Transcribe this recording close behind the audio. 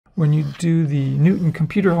when you do the Newton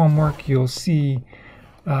computer homework, you'll see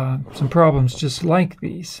some problems just like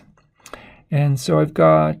these. And so I've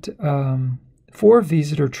got 4 of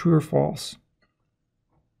these that are true or false.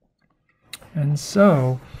 And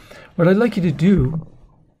so what I'd like you to do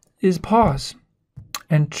is pause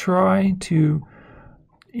and try to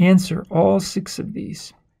answer all 6 of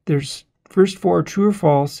these. There's first 4 are true or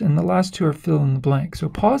false, and the last 2 are fill in the blank. So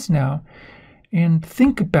pause now and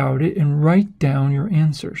think about it and write down your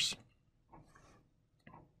answers.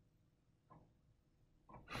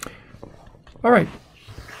 All right,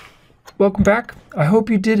 welcome back. I hope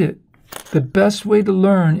you did it. The best way to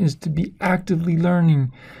learn is to be actively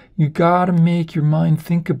learning. You gotta make your mind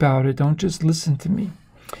think about it. Don't just listen to me.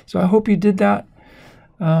 So I hope you did that.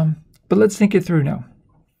 But let's think it through now.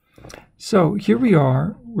 So here we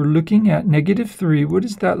are. We're looking at -3. What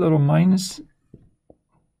does that little minus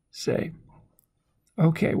say?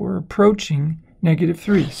 Okay, we're approaching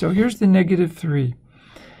 -3. So here's the -3.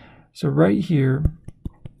 So right here,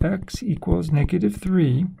 x equals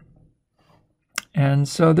 -3. And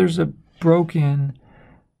so there's a broken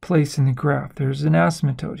place in the graph. There's an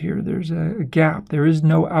asymptote here. There's a gap. There is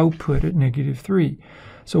no output at -3.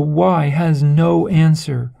 So y has no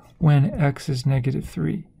answer when x is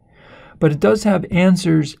 -3. But it does have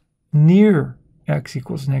answers near x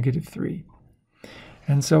equals -3.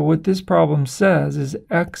 And so what this problem says is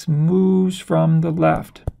x moves from the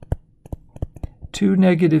left to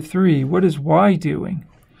 -3. What is y doing?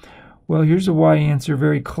 Well, here's a y answer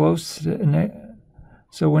very close to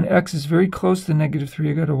so when x is very close to -3,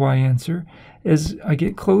 I got a y answer. As I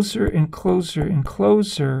get closer and closer and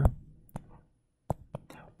closer,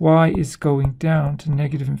 y is going down to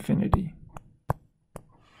 -infinity.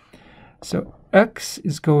 So x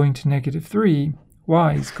is going to -3,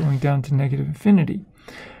 y is going down to -infinity.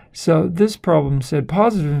 So this problem said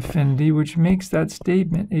positive infinity, which makes that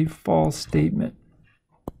statement a false statement.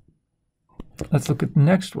 Let's look at the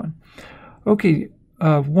next one. Okay,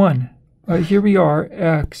 1. Here we are,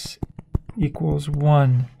 x equals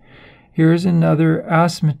 1. Here's another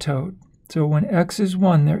asymptote. So when x is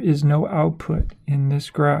 1, there is no output in this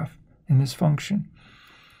graph, in this function.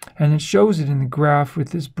 And it shows it in the graph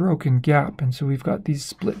with this broken gap. And so we've got these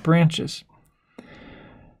split branches.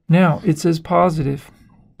 Now, it says positive.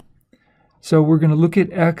 So we're going to look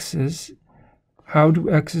at x's. How do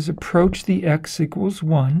x's approach the x equals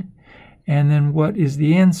 1? And then what is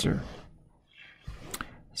the answer?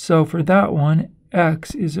 So for that one,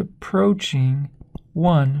 x is approaching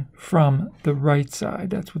 1 from the right side.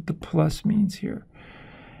 That's what the plus means here.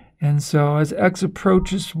 And so as x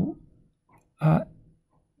approaches 1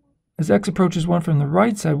 from the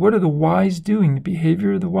right side, what are the y's doing, the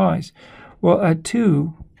behavior of the y's? Well, at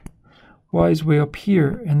 2, y is way up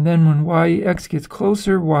here. And then when x gets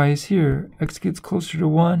closer, y is here. X gets closer to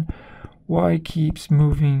 1, y keeps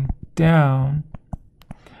moving down.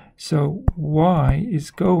 So y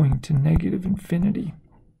is going to -infinity.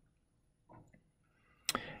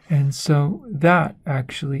 And so that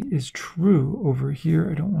actually is true over here.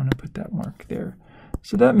 I don't want to put that mark there.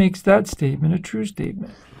 So that makes that statement a true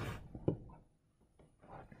statement.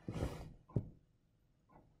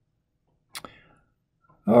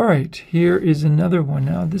 All right, here is another one.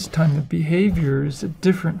 Now this time the behavior is a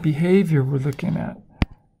different behavior we're looking at.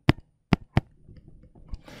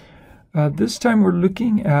 This time we're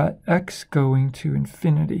looking at x going to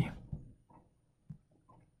infinity.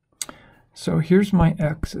 So here's my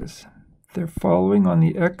x's. They're following on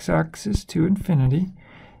the x-axis to infinity.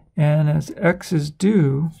 And as x's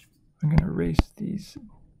do, I'm going to erase these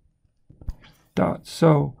dots.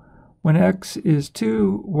 So when x is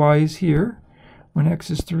 2, y is here. When x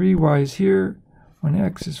is 3, y is here. When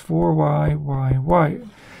x is 4, y, y, y.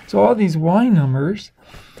 So all these y numbers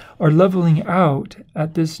are leveling out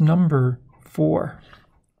at this number 4.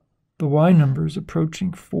 The y number is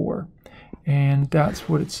approaching 4. And that's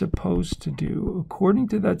what it's supposed to do. According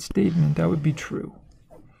to that statement, that would be true.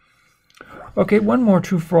 Okay, one more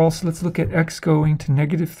true false. Let's look at x going to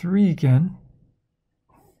 -3 again.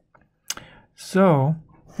 So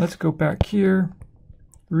let's go back here,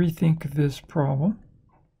 rethink this problem.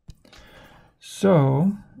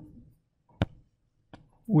 So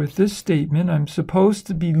with this statement, I'm supposed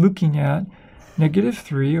to be looking at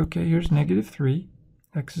 -3. Okay, here's -3.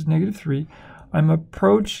 X is -3. I'm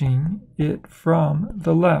approaching it from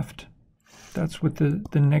the left. That's what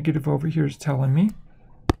the negative over here is telling me.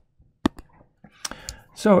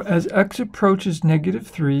 So as x approaches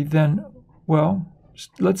 -3, then, well,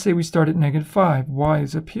 let's say we start at -5. Y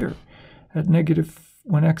is up here.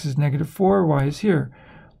 When x is -4, y is here.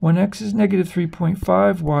 When x is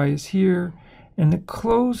 -3.5, y is here. And the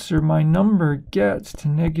closer my number gets to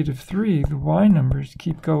 -3, the y numbers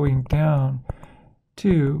keep going down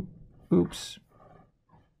to,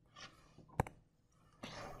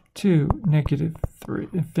 to -3,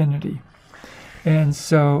 infinity. And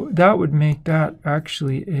so that would make that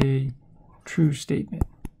actually a true statement.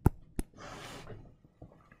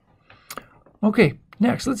 Okay,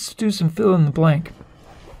 next, let's do some fill in the blank.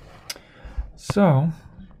 So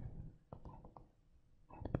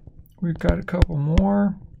we've got a couple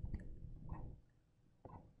more.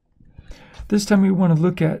 This time we want to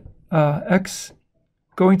look at x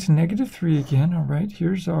going to -3 again. All right,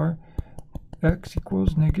 here's our x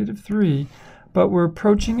equals -3, but we're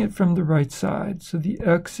approaching it from the right side. So the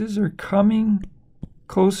x's are coming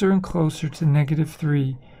closer and closer to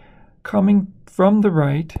 -3, coming from the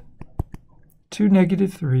right to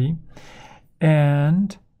 -3.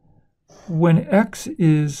 And when x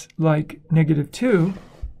is like -2,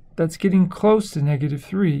 that's getting close to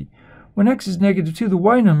 -3. When x is -2, the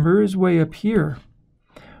y number is way up here.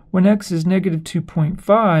 When x is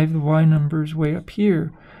 -2.5, the y number is way up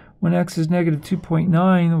here. When x is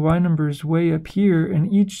 -2.9, the y number is way up here,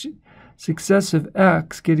 and each successive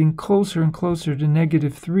x getting closer and closer to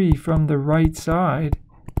 -3 from the right side,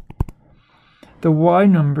 the y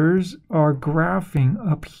numbers are graphing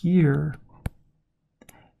up here,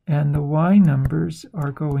 and the y numbers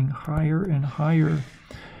are going higher and higher.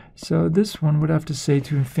 So this one would have to say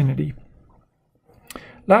to infinity.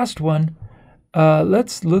 Last one,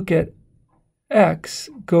 let's look at x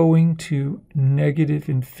going to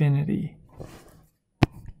 -infinity.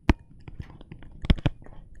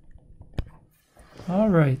 All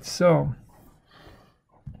right, so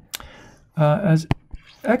as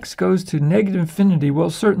x goes to -infinity, well,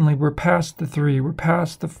 certainly we're past the 3, we're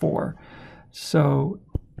past the 4. So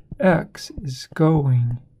x is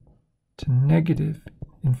going to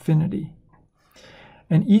 -infinity.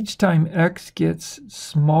 And each time x gets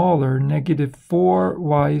smaller,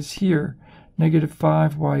 -4y is here,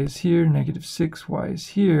 -5y is here, -6y is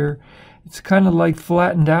here. It's kind of like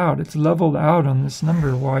flattened out. It's leveled out on this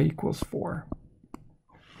number, y equals 4.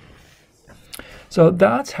 So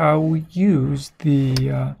that's how we use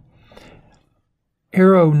the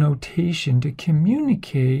arrow notation to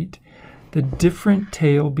communicate the different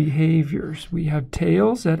tail behaviors. We have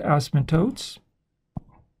tails at asymptotes.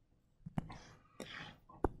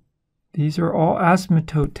 These are all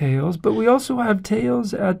asymptote tails, but we also have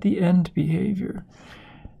tails at the end behavior.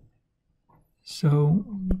 So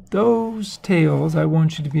those tails I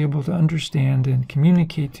want you to be able to understand and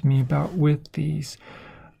communicate to me about with these,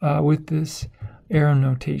 with this arrow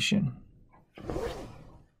notation.